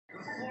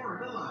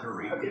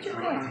Look at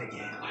your hair.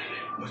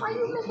 Why are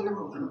you making a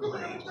video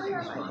with your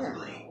hair like that?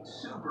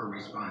 Super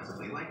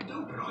responsibly. Like,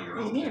 don't put all your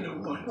Hey, hopes man,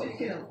 into one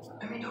ticket.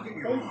 I mean, don't get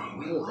me wrong.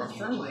 We love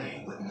you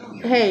playing, but no,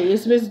 you're Hey,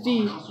 it's Miss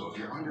D.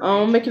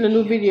 I'm making a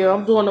new video.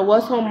 I'm doing a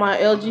what's on my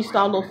LG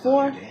Stylo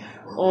 4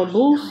 on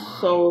Boost.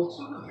 So,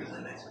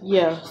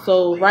 yeah.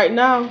 So, right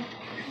now,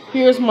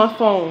 here's my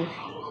phone.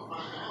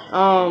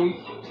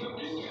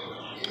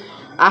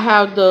 I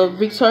have the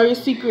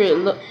Victoria's Secret,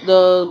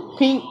 the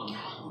pink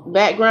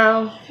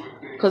background,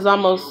 because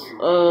I'm a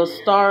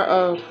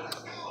star.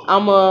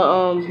 I'm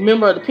a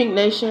member of the Pink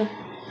Nation.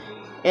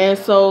 And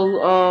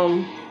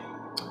so,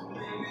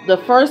 the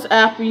first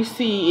app you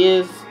see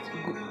is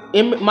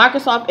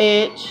Microsoft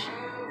Edge.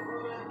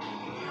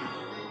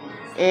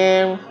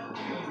 And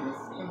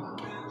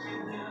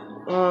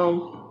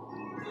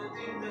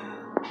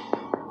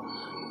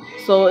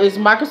so it's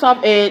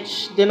Microsoft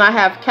Edge. Then I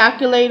have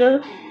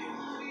Calculator.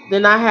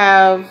 Then I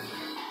have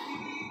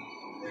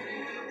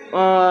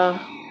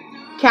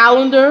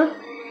Calendar.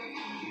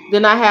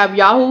 Then I have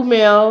Yahoo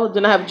Mail.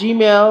 Then I have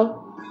Gmail.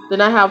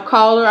 Then I have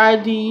Caller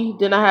ID.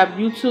 Then I have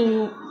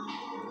YouTube.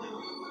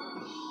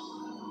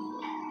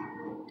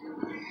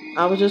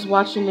 I was just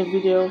watching the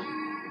video.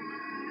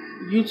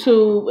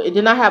 YouTube. And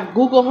then I have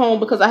Google Home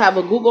because I have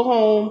a Google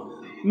Home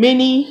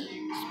mini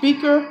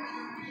speaker.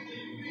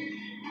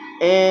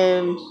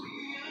 And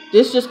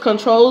this just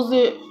controls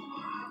it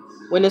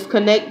when it's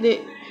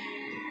connected.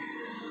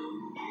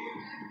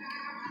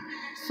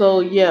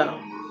 So yeah.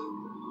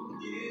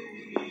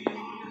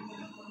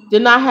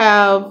 Then I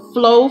have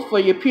Flow for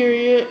your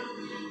period.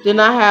 Then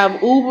I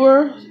have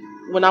Uber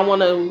when I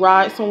want to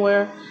ride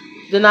somewhere.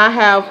 Then I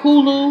have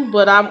Hulu,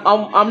 but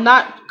I'm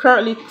not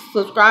currently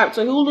subscribed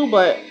to Hulu,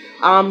 but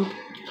I'm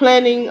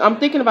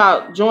thinking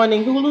about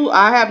joining Hulu.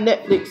 I have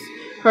Netflix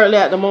currently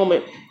at the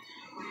moment.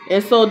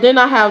 And so then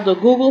I have the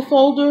Google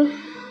folder.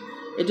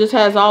 It just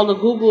has all the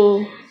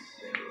Google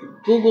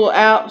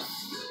apps.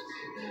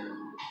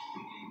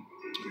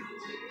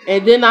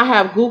 And then I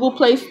have Google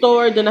Play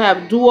Store. Then I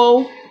have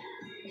Duo.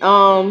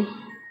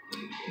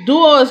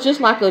 Duo is just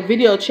like a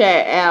video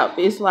chat app.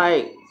 It's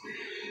like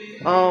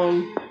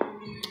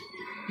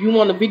you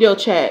want a video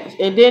chat.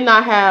 And then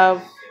I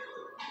have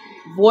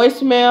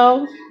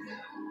voicemail.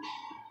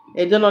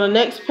 And then on the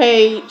next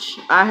page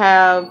I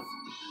have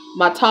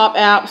my top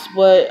apps,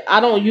 but I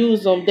don't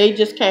use them. They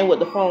just came with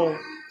the phone.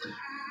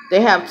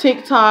 They have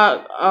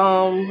TikTok.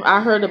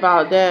 I heard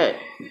about that.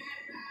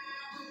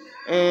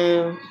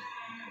 And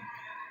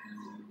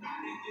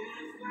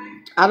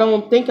I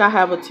don't think I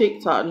have a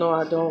TikTok. No,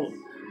 I don't.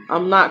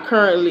 I'm not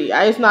currently.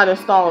 It's not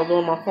installed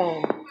on my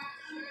phone.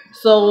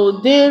 So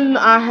then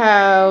I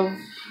have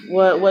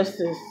what's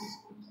this?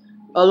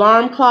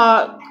 Alarm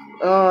clock,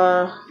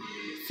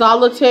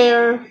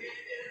 solitaire,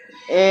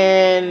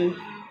 and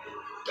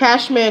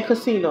Cashman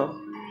Casino.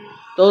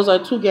 Those are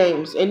 2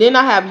 games. And then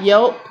I have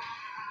Yelp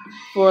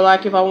for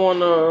like if I want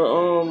to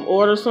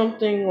order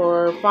something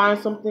or find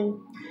something.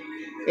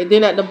 And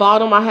then at the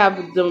bottom I have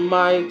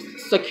my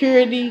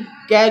security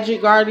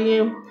gadget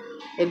guardian.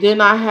 And then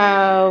I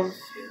have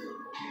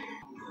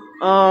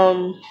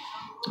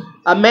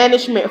a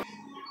management.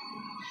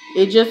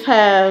 It just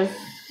has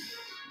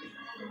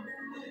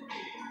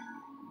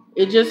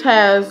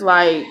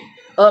like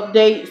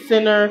update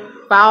center,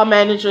 file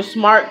manager,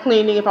 smart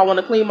cleaning if I want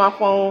to clean my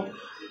phone,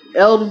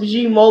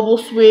 LG mobile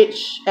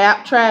switch,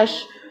 app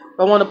trash if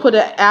I want to put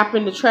an app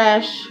in the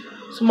trash,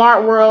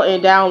 smart world,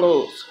 and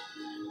downloads.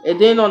 And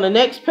then on the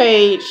next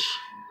page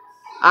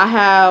I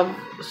have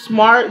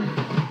smart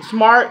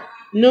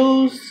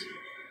news.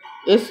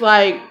 It's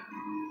like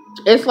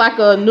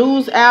a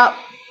news app,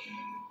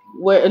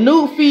 where a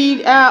news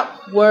feed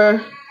app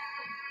where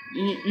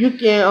you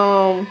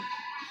can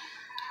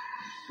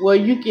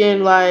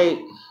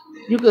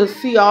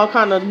see all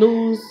kind of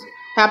news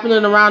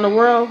happening around the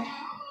world.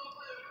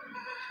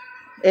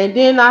 And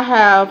then I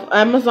have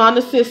Amazon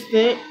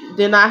Assistant.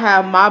 Then I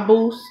have My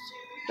Boost.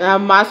 Then I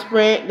have My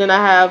Sprint. Then I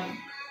have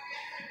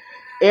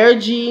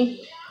AirG.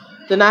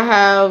 Then I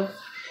have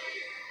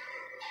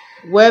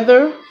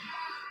Weather.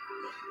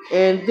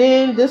 And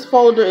then this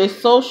folder is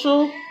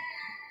Social,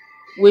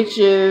 which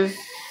is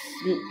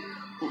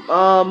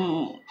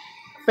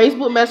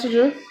Facebook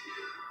Messenger,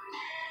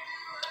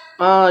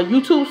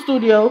 YouTube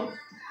Studio,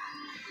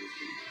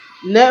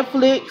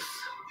 Netflix,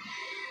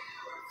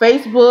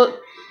 Facebook,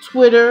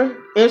 Twitter,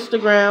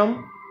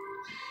 Instagram,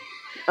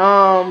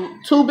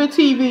 Tubi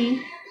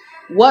TV,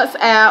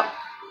 WhatsApp,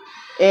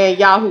 and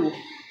Yahoo.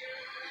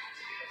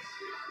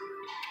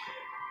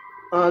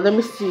 Let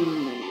me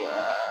see.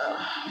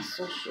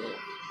 Social.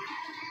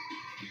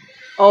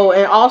 Oh,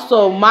 and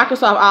also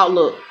Microsoft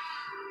Outlook.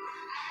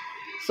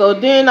 So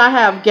then I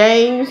have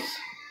games.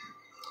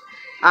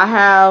 I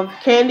have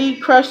Candy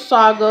Crush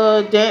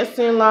Saga,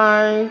 Dancing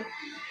Line,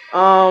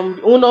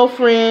 Uno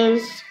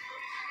Friends,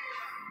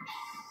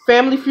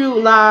 Family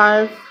Feud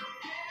Live,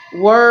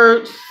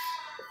 Words,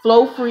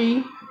 Flow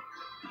Free,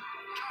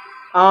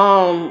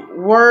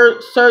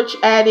 Word Search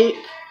Addict,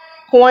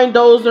 Coin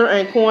Dozer,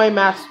 and Coin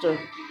Master.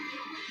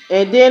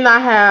 And then I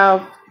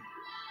have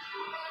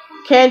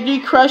Candy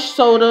Crush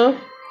Soda,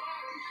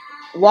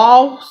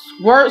 Wall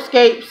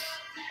Wordscapes,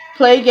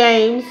 Play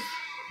Games,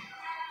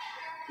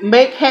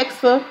 Make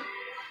Hexa,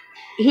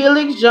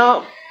 Helix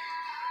Jump,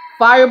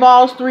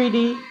 Fireballs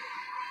 3D,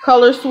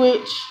 Color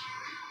Switch,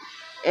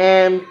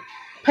 and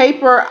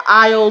Paper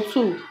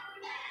IO2.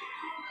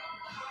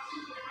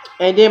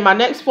 And then my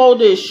next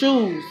folder is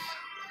shoes.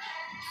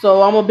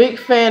 So I'm a big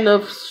fan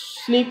of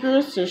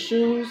sneakers and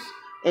shoes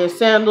and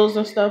sandals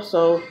and stuff.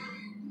 So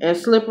and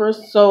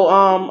slippers. So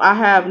I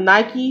have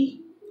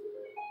Nike,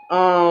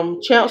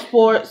 Champ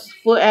Sports,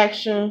 Foot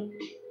Action,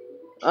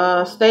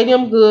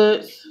 Stadium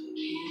Goods,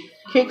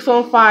 Kicks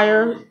on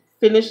Fire,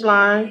 Finish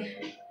Line,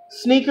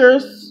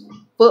 Sneakers,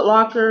 Foot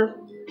Locker,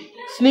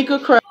 Sneaker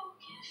Crush,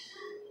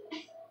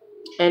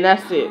 and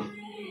that's it.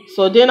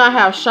 So then I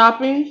have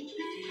shopping.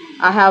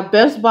 I have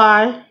Best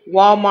Buy,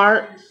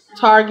 Walmart,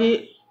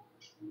 Target,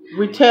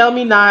 Retail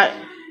Me Not,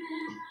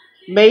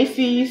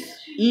 Macy's,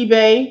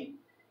 eBay,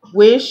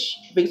 Wish,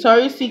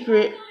 Victoria's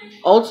Secret,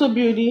 Ulta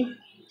Beauty,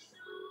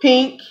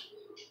 Pink,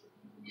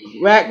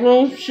 Rack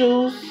Room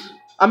Shoes.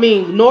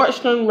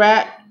 Nordstrom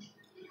Rack,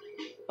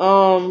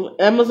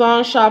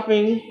 Amazon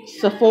Shopping,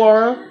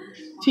 Sephora,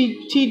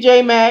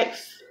 TJ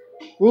Maxx,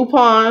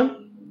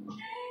 Groupon,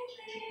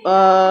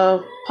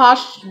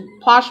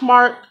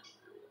 Poshmark,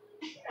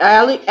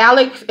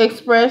 Alex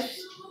Express,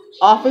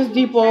 Office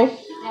Depot,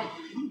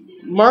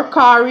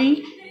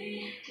 Mercari,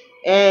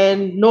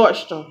 and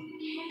Nordstrom.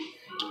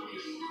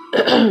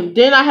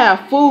 Then I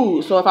have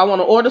food. So if I want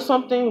to order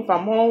something, if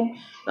I'm home,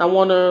 and I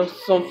want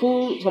some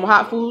food, some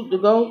hot food to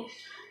go.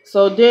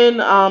 So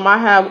then I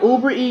have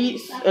Uber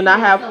Eats, and I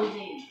have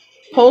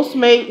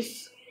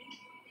Postmates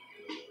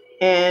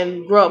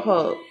and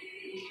Grubhub.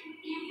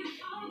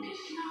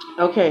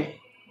 Okay.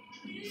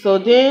 So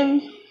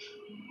then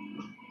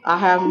I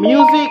have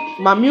music,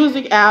 my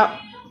music app.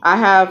 I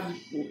have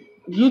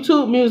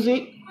YouTube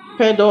Music,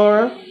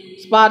 Pandora,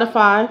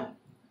 Spotify,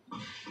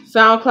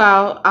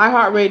 SoundCloud,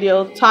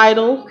 iHeartRadio,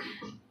 Tidal,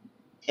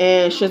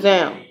 and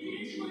Shazam.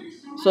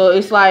 So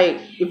it's like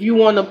if you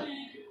want to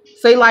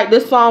say like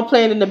this song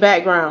playing in the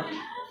background.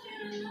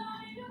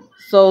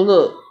 So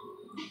look,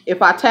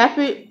 if I tap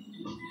it,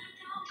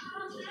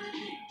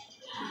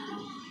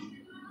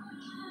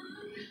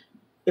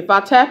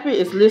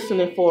 it's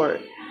listening for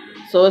it.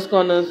 So it's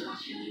gonna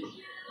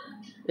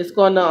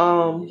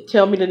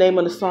tell me the name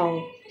of the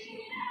song.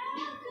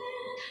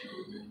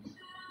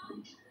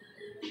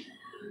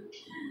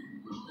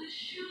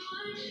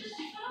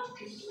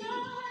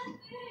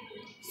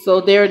 So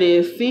there it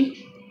is.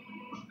 See,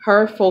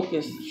 her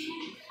focus.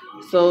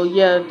 So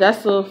yeah,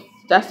 that's a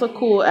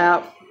cool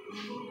app.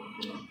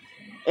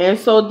 And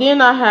so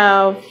then I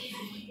have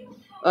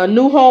a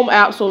new home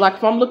app. So like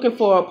if I'm looking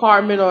for an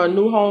apartment or a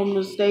new home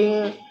to stay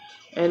in,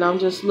 and I'm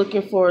just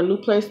looking for a new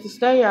place to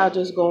stay, I'll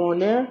just go on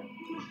there.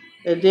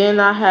 And then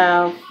I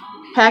have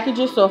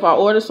packages. So if I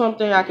order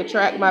something, I can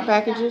track my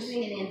packages.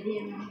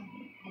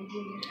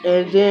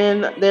 And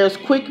then there's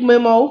quick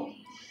memo,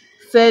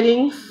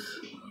 settings,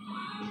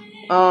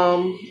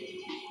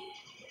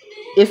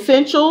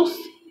 essentials,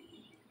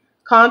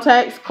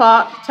 contacts,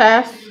 clock,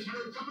 tasks,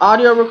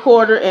 audio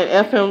recorder,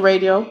 and FM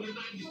radio.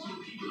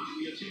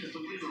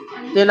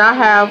 Then I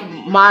have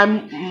my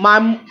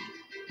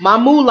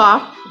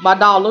moolah, my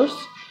dollars.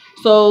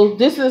 So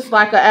this is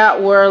like an app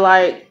where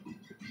like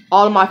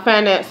all of my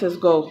finances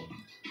go.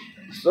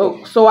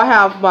 So I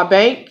have my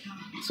bank,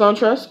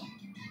 SunTrust.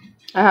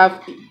 I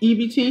have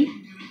EBT.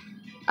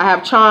 I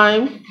have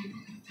Chime.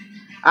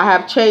 I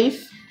have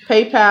Chase,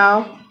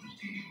 PayPal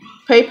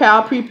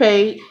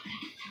Prepaid,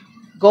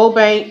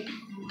 GoBank,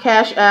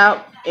 Cash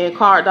App, and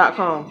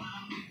Card.com.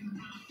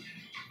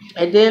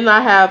 And then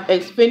I have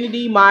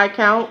Xfinity, my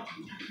account.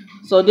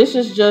 So this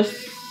is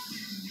just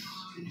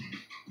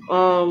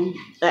an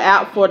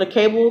app for the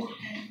cable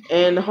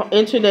and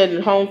internet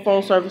and home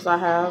phone service I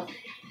have,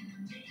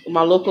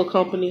 my local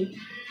company.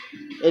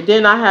 And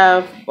then I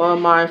have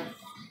my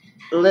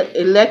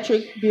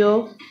electric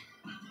bill.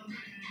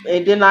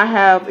 And then I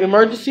have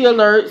emergency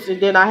alerts. And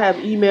then I have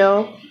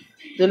email.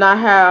 Then I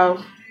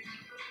have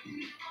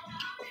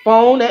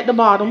phone at the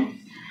bottom.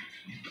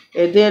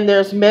 And then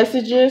there's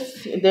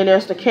messages. And then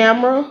there's the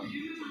camera.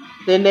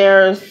 Then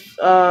there's,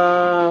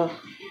 I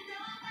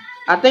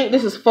think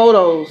this is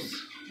photos.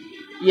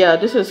 Yeah,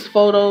 this is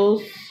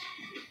photos.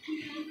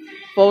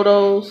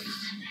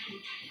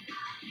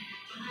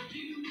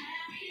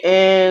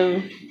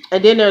 And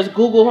then there's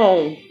Google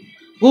Home.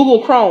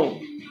 Google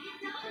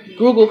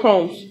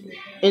Chrome's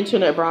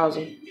internet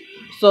browser.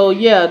 So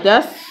yeah,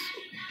 that's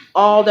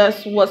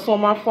what's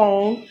on my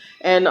phone.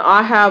 And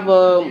I have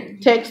a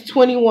Text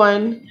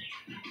 21.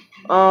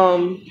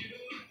 I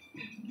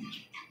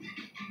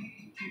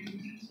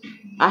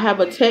have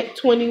a Tech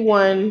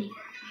 21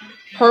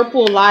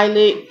 purple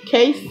lilac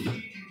case.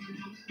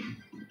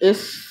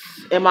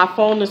 And my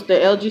phone is the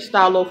LG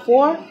Stylo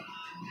 4.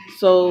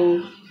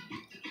 So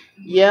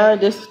yeah,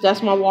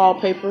 that's my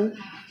wallpaper.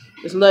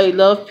 It's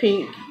love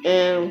pink,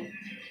 and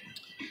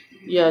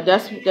yeah,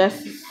 that's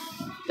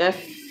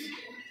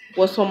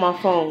what's on my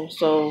phone.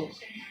 So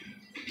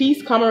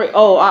Peace, coming.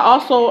 Oh, I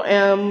also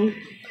am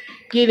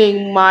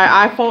getting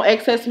my iPhone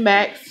XS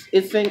Max.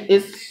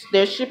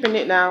 They're shipping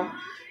it now,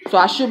 so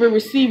I should be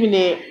receiving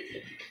it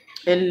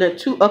in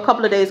a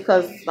couple of days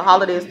because the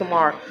holiday is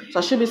tomorrow. So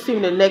I should be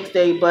receiving it next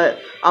day. But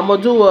I'm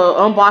gonna do a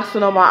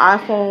unboxing on my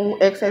iPhone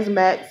XS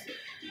Max,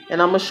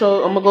 and I'm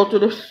gonna go through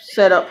the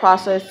setup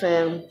process,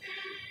 and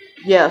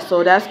yeah,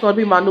 so that's gonna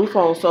be my new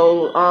phone.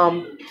 So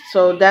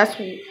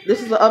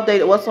this is an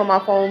update of what's on my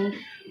phone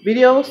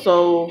video.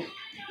 So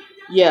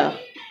yeah,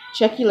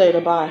 check you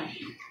later. Bye.